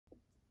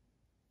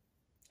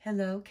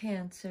Hello,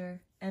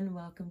 Cancer, and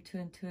welcome to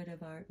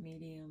Intuitive Art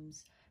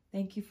Mediums.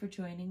 Thank you for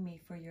joining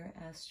me for your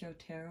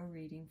Astro-Tarot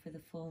reading for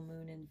the full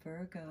moon in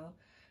Virgo,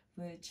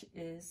 which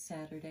is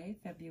Saturday,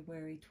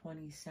 February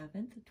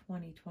 27th,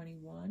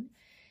 2021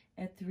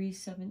 at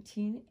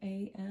 3:17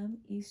 a.m.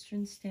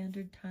 Eastern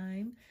Standard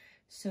Time,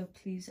 so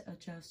please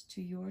adjust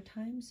to your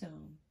time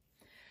zone.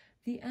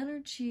 The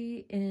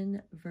energy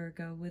in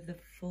Virgo with the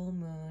full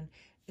moon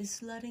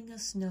is letting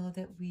us know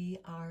that we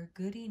are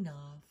good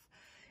enough.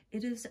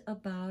 It is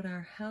about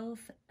our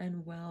health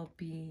and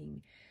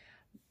well-being,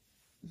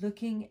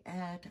 looking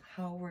at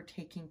how we're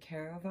taking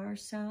care of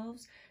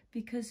ourselves,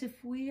 because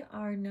if we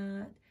are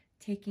not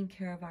taking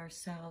care of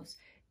ourselves,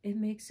 it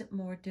makes it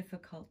more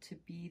difficult to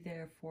be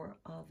there for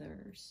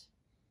others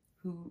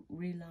who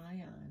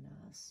rely on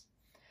us.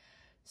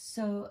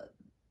 So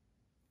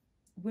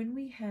when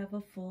we have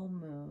a full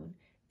moon,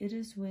 it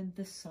is when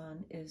the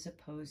sun is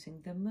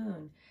opposing the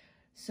moon.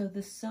 So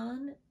the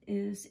sun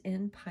is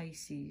in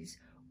Pisces,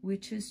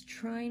 which is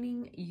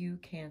trining you,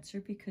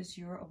 Cancer, because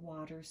you're a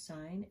water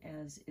sign,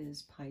 as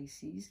is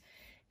Pisces.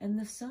 And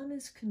the sun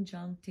is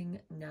conjuncting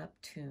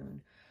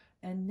Neptune.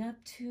 And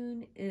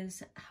Neptune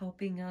is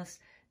helping us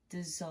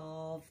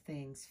dissolve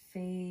things,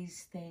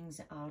 phase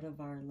things out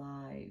of our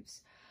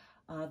lives.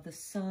 The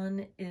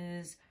sun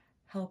is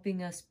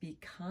helping us be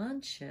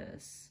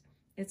conscious.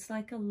 It's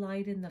like a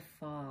light in the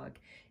fog.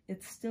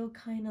 It's still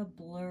kind of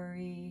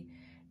blurry,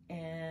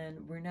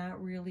 and we're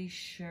not really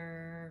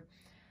sure.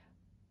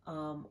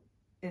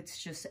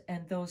 It's just,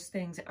 and those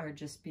things are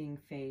just being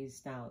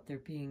phased out. They're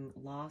being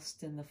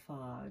lost in the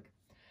fog.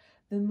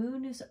 The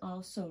moon is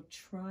also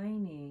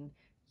trining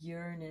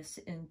Uranus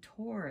in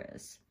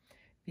Taurus,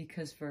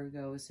 because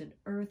Virgo is an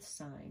earth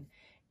sign.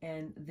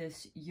 And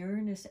this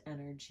Uranus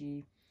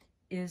energy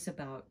is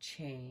about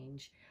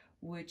change,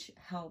 which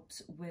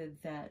helps with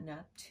that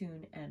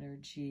Neptune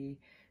energy,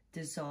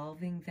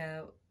 dissolving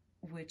that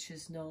which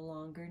is no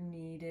longer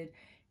needed,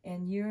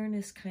 and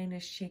Uranus kind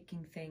of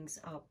shaking things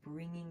up,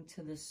 bringing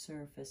to the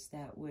surface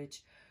that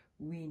which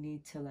we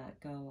need to let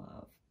go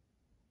of.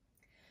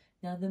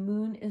 Now, the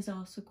moon is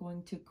also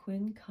going to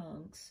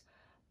quincunx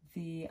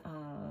the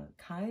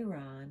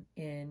Chiron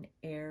in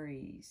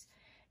Aries.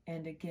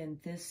 And again,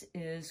 this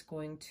is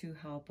going to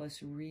help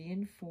us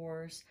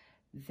reinforce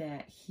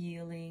that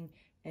healing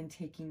and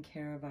taking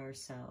care of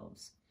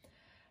ourselves.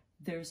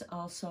 There's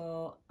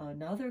also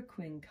another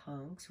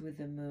quincunx with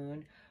the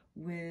moon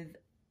with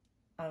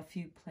a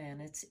few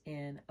planets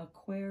in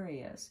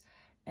Aquarius,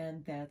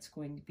 and that's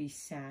going to be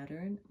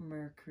Saturn,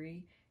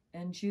 Mercury,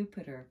 and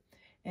Jupiter.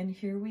 And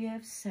here we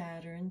have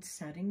Saturn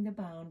setting the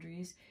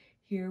boundaries.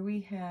 Here we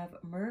have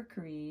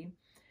Mercury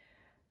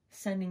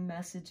sending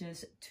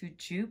messages to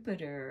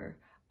Jupiter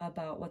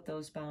about what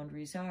those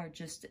boundaries are,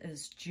 just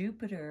as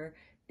Jupiter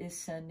is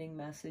sending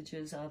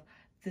messages of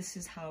this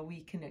is how we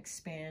can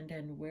expand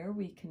and where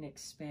we can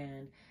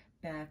expand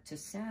back to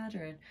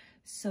Saturn.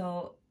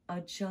 So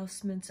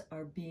adjustments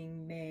are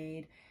being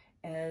made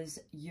as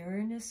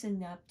Uranus and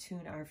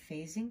Neptune are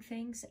phasing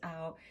things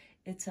out.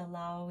 It's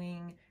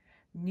allowing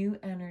new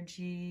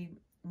energy,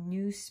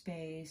 new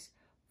space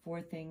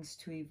for things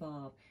to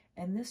evolve.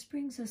 And this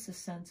brings us a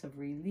sense of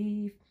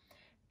relief,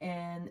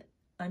 and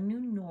a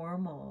new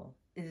normal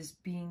is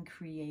being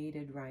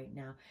created right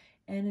now.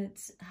 And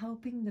it's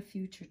helping the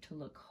future to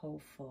look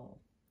hopeful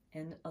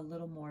and a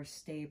little more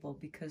stable,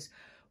 because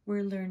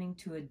we're learning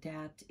to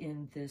adapt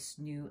in this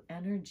new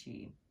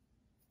energy.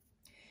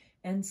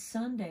 And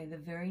Sunday, the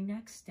very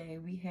next day,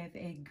 we have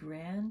a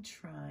grand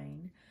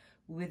trine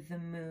with the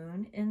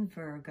moon in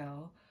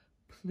Virgo,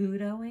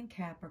 Pluto in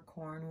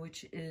Capricorn,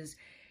 which is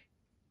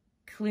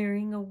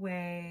clearing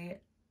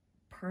away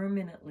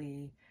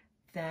permanently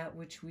that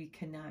which we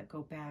cannot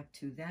go back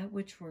to, that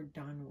which we're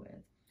done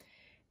with,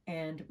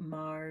 and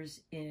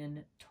Mars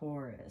in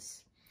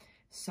Taurus.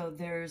 So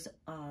there's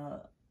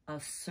a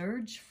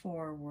surge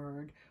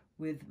forward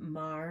with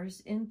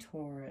Mars in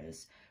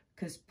Taurus,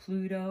 because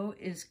Pluto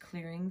is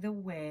clearing the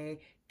way,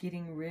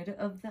 getting rid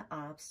of the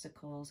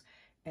obstacles,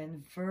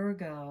 and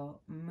Virgo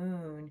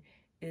moon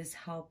is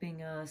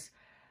helping us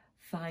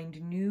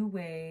find new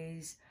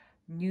ways,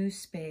 new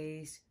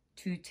space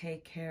to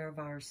take care of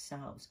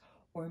ourselves,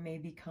 or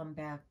maybe come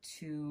back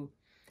to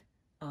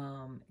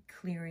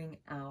clearing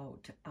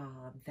out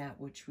that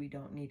which we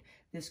don't need.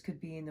 This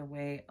could be in the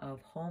way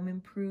of home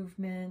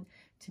improvement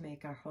to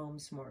make our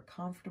homes more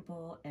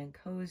comfortable and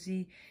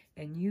cozy.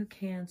 And you,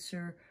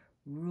 Cancer,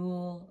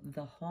 rule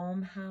the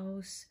home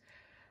house.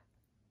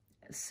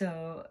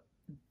 So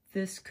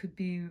this could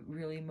be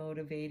really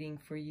motivating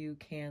for you,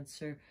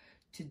 Cancer,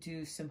 to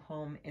do some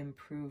home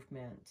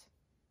improvement.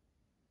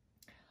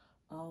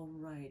 All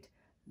right,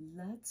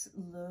 let's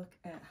look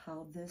at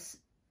how this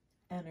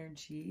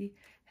energy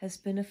has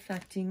been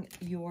affecting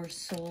your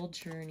soul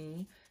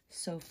journey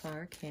so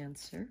far,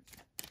 Cancer.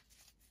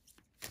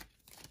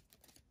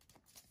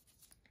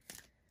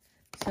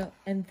 So,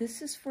 and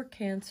this is for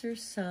Cancer,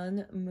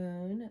 Sun,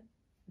 Moon,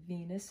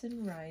 Venus,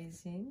 and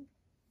Rising.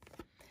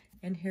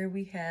 And here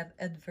we have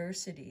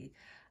adversity.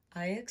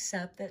 I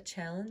accept that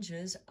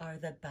challenges are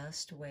the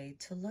best way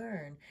to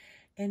learn.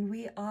 And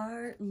we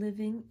are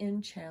living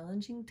in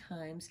challenging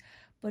times,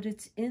 but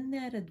it's in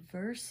that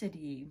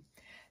adversity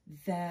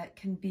that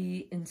can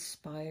be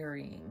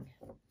inspiring,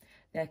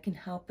 that can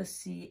help us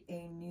see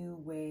a new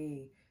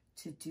way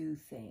to do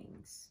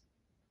things.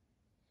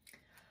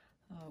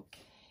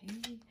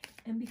 Okay,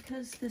 and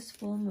because this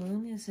full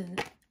moon is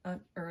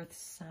an earth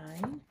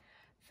sign,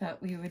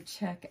 thought we would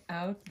check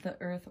out the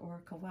Earth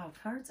Oracle. Wow,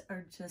 cards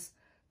are just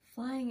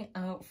flying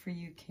out for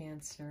you,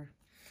 Cancer.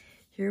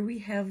 Here we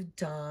have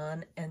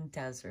dawn and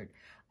desert,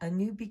 a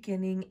new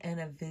beginning and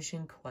a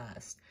vision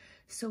quest.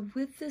 So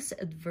with this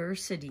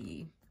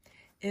adversity,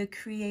 it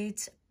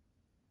creates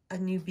a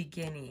new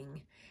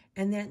beginning,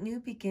 and that new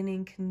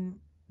beginning can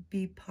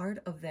be part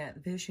of that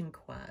vision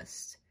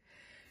quest.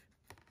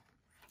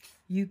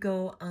 You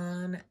go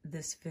on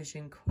this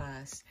vision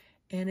quest,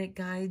 and it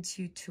guides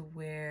you to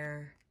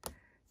where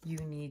you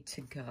need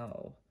to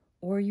go,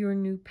 or your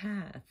new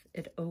path.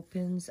 It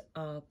opens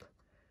up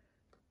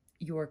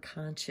your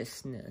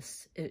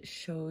consciousness. It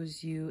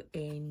shows you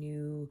a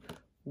new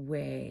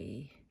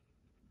way.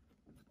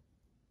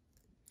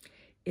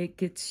 It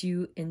gets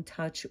you in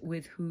touch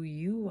with who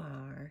you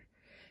are,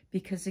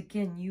 because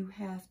again, you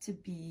have to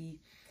be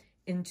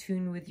in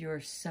tune with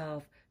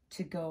yourself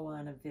to go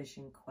on a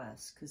vision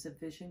quest, because a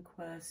vision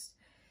quest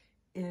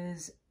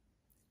is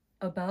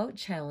about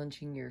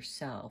challenging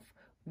yourself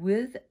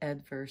with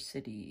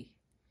adversity,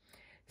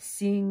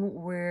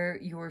 seeing where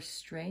your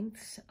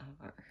strengths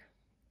are.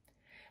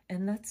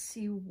 And let's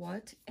see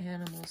what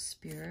animal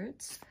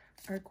spirits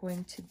are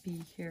going to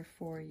be here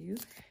for you.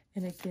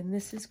 And again,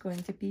 this is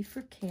going to be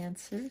for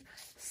Cancer,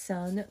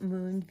 Sun,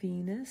 Moon,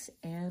 Venus,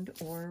 and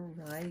or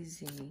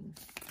rising.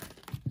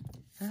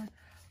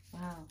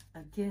 Wow,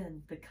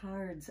 again, the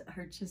cards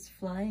are just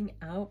flying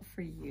out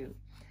for you.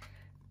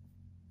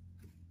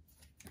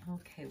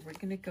 Okay, we're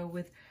going to go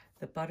with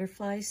the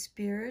butterfly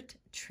spirit.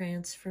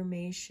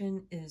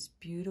 Transformation is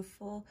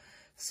beautiful.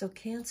 So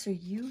Cancer,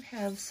 you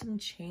have some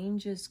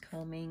changes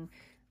coming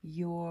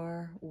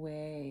your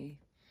way.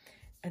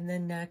 And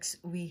then next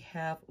we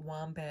have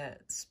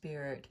wombat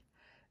spirit.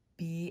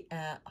 Be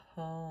at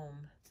home.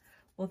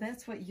 Well,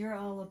 that's what you're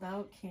all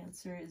about,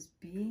 Cancer, is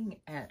being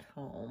at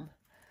home,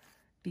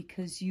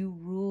 because you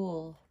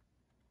rule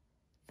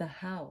the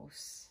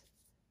house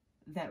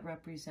that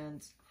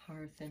represents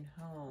hearth and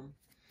home.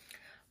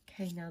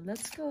 Okay, now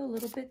let's go a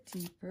little bit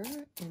deeper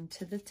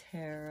into the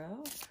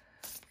tarot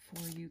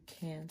for you,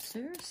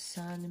 Cancer,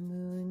 Sun,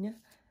 Moon,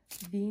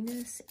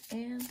 Venus,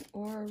 and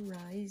or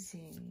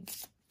rising.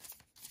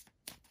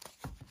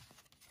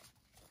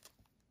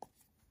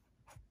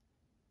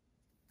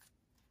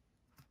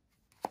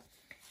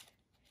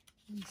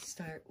 We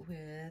start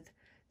with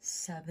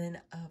Seven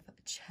of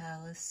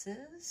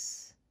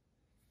Chalices.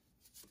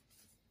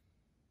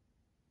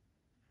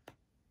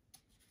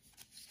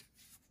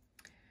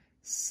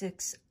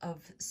 Six of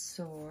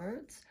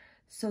Swords.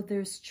 So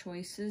there's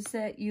choices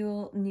that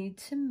you'll need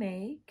to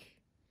make,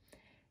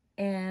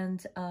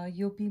 and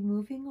you'll be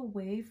moving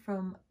away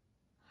from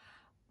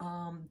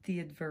the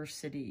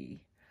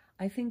adversity.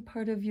 I think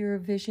part of your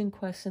vision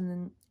quest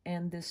and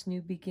this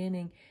new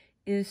beginning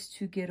is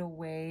to get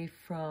away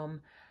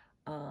from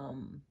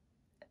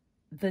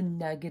the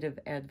negative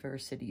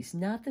adversities,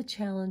 not the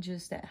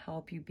challenges that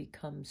help you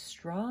become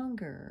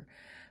stronger,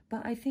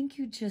 but I think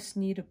you just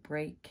need a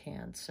break,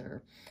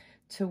 Cancer,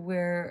 to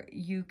where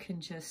you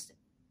can just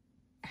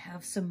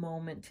have some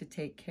moment to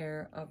take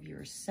care of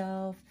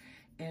yourself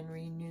and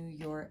renew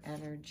your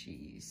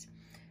energies.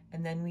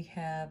 And then we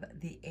have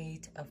the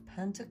Eight of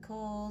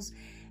Pentacles,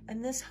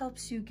 and this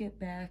helps you get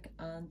back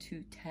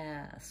onto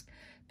task,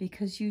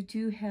 because you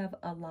do have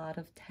a lot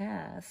of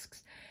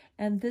tasks,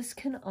 and this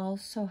can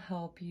also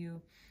help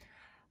you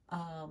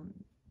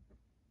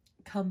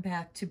come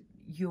back to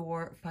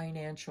your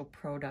financial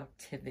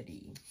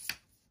productivity.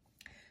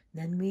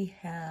 Then we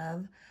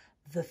have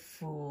the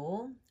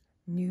Fool,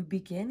 new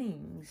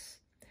beginnings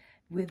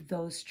with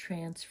those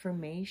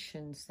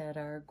transformations that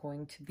are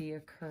going to be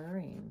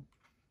occurring.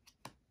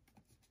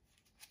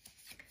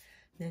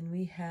 Then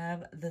we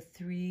have the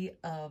Three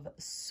of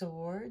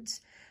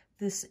Swords.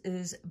 This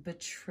is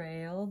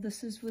betrayal.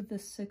 This is with the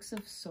Six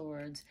of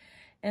Swords.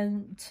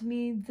 And to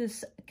me,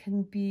 this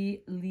can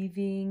be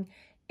leaving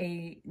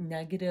a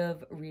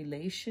negative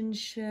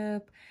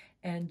relationship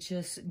and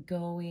just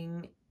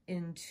going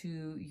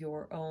into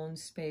your own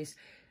space.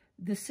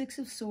 The Six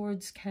of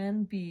Swords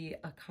can be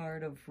a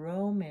card of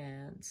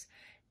romance,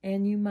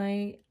 and you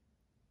might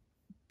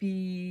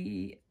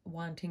be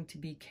wanting to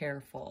be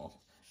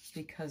careful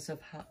because of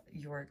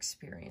your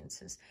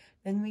experiences.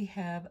 Then we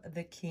have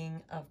the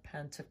King of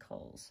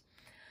Pentacles.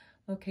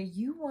 Okay,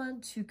 you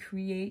want to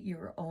create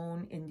your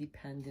own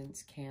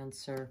independence,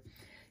 Cancer.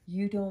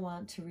 You don't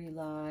want to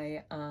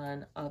rely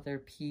on other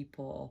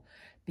people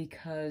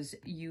because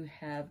you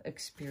have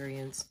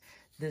experienced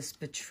this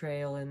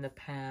betrayal in the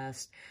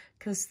past.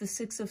 Because the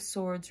Six of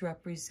Swords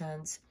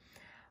represents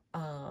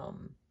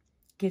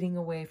getting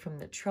away from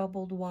the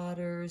troubled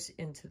waters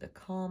into the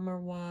calmer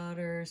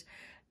waters.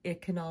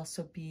 it can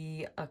also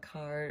be a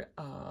card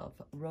of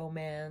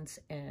romance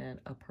and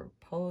a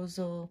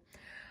proposal,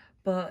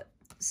 but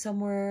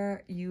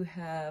somewhere you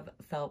have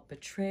felt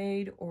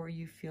betrayed, or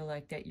you feel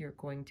like that you're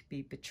going to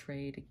be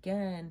betrayed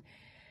again.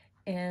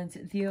 And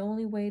the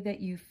only way that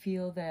you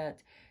feel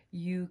that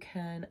you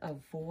can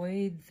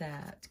avoid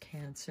that,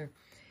 Cancer,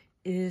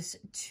 is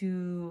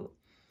to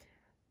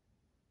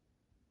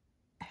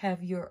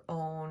have your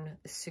own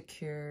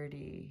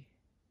security.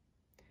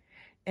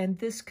 And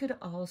this could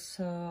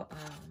also,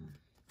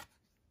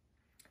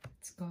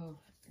 let's go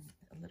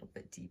a little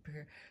bit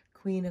deeper.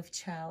 Queen of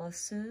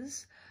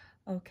Chalices,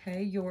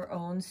 okay, your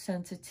own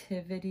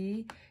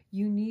sensitivity.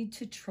 You need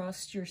to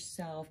trust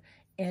yourself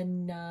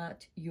and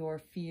not your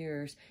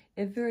fears.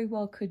 It very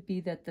well could be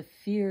that the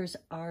fears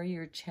are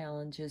your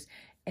challenges,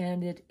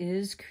 and it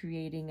is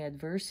creating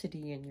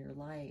adversity in your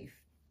life.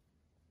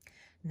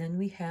 And then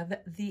we have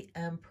the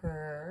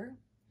Emperor.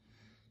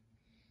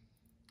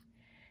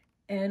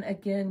 And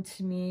again,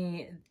 to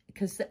me,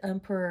 because the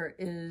Emperor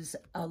is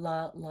a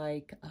lot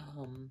like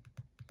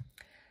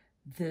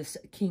this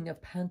King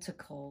of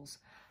Pentacles.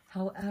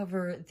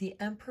 However, the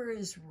Emperor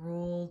is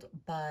ruled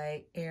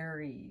by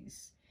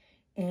Aries.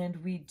 And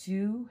we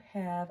do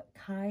have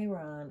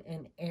Chiron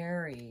in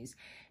Aries.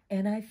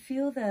 And I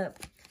feel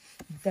that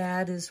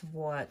that is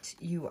what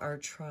you are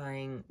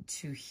trying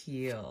to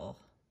heal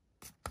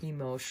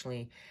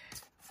emotionally.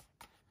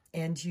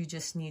 And you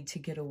just need to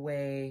get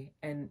away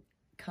and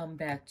come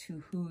back to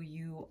who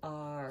you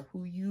are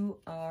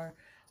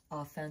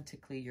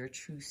authentically, your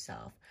true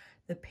self.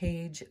 The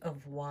Page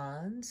of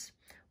Wands,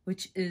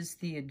 which is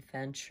the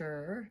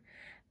adventurer.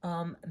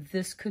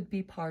 This could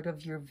be part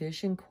of your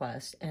vision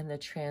quest and the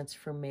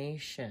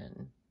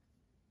transformation.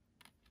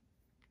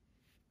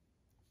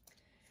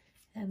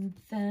 And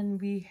then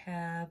we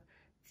have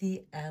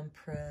the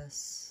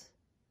Empress.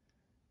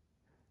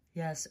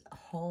 Yes,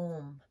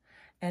 home.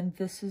 And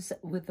this is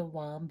with the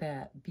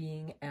wombat,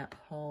 being at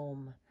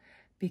home,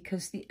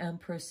 because the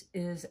Empress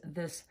is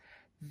this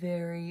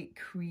very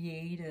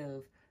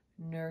creative,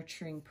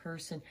 nurturing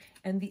person.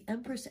 And the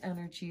Empress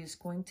energy is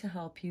going to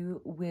help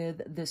you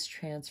with this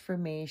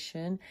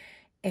transformation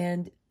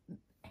and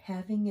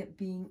having it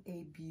being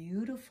a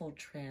beautiful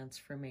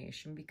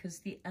transformation, because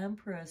the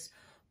Empress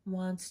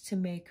wants to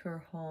make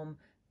her home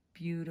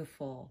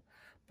beautiful.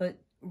 But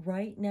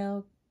right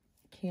now,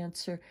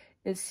 Cancer,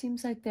 it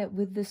seems like that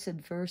with this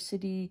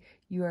adversity,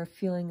 you are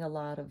feeling a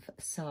lot of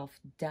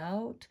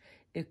self-doubt.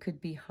 It could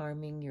be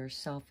harming your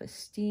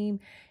self-esteem,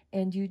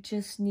 and you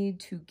just need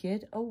to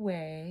get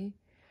away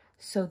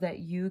so that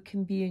you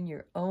can be in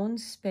your own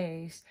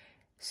space,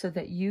 so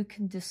that you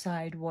can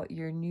decide what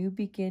your new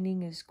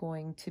beginning is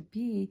going to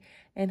be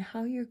and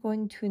how you're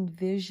going to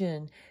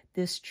envision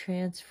this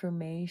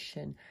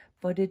transformation.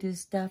 But it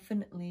is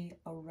definitely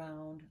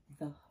around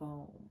the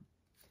home.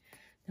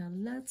 Now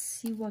let's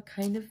see what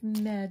kind of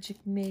magic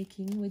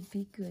making would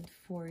be good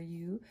for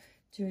you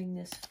during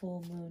this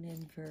full moon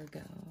in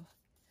Virgo.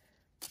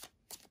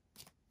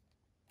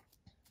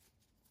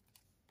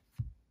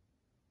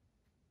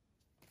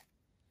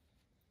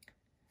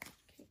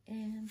 Okay,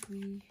 and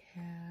we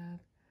have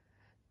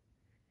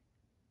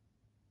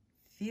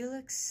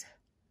Felix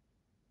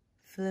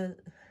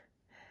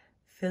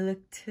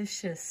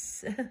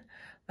Philoctitius.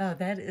 Wow,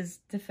 that is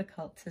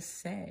difficult to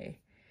say.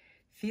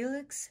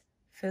 Felix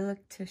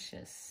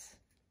Philoctitius.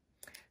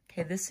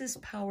 Okay, this is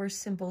power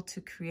symbol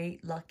to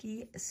create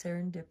lucky,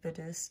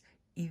 serendipitous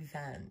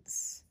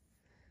events.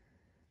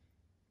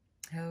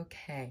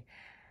 Okay,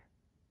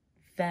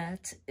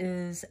 that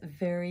is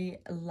very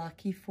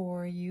lucky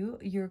for you.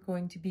 You're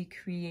going to be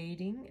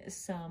creating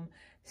some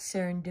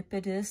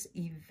serendipitous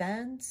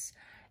events,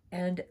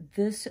 and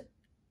this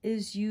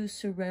is you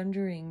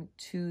surrendering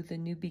to the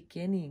new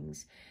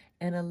beginnings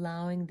and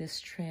allowing this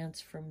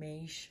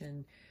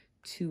transformation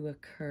to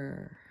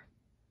occur.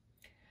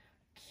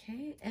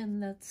 Okay, and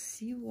let's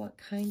see what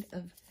kind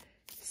of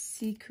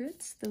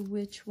secrets the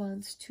witch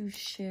wants to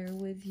share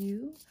with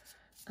you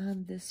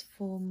on this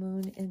full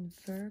moon in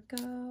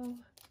Virgo.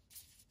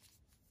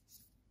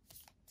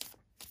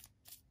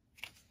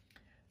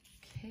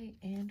 Okay,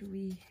 and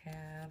we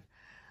have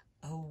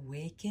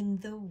Awaken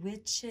the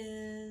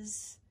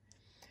Witches.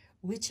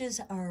 Witches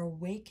are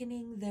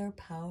awakening their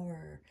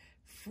power,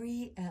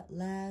 free at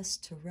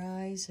last to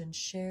rise and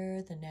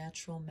share the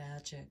natural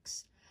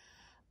magics.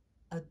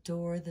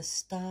 Adore the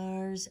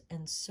stars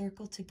and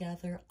circle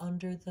together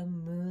under the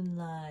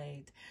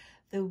moonlight.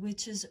 The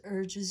Witches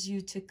urges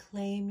you to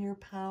claim your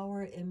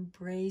power,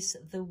 embrace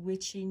the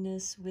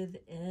witchiness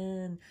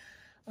within.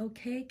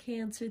 Okay,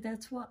 Cancer,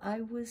 that's what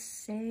I was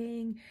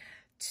saying,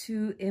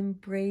 to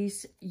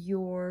embrace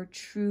your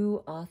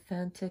true,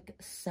 authentic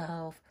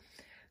self.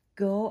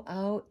 Go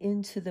out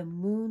into the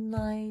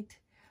moonlight,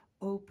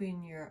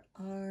 open your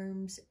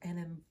arms, and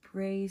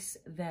embrace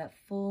that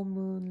full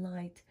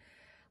moonlight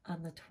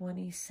on the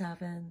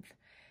 27th,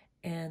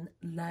 and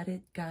let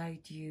it guide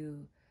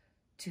you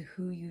to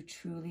who you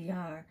truly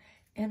are,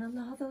 and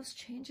allow those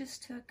changes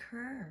to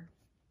occur.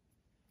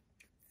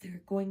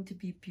 They're going to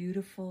be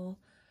beautiful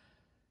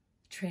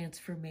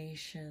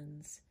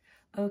transformations.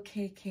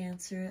 Okay,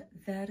 Cancer,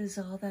 that is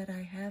all that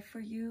I have for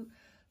you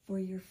for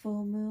your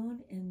full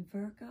moon in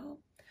Virgo.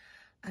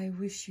 I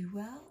wish you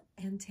well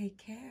and take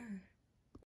care.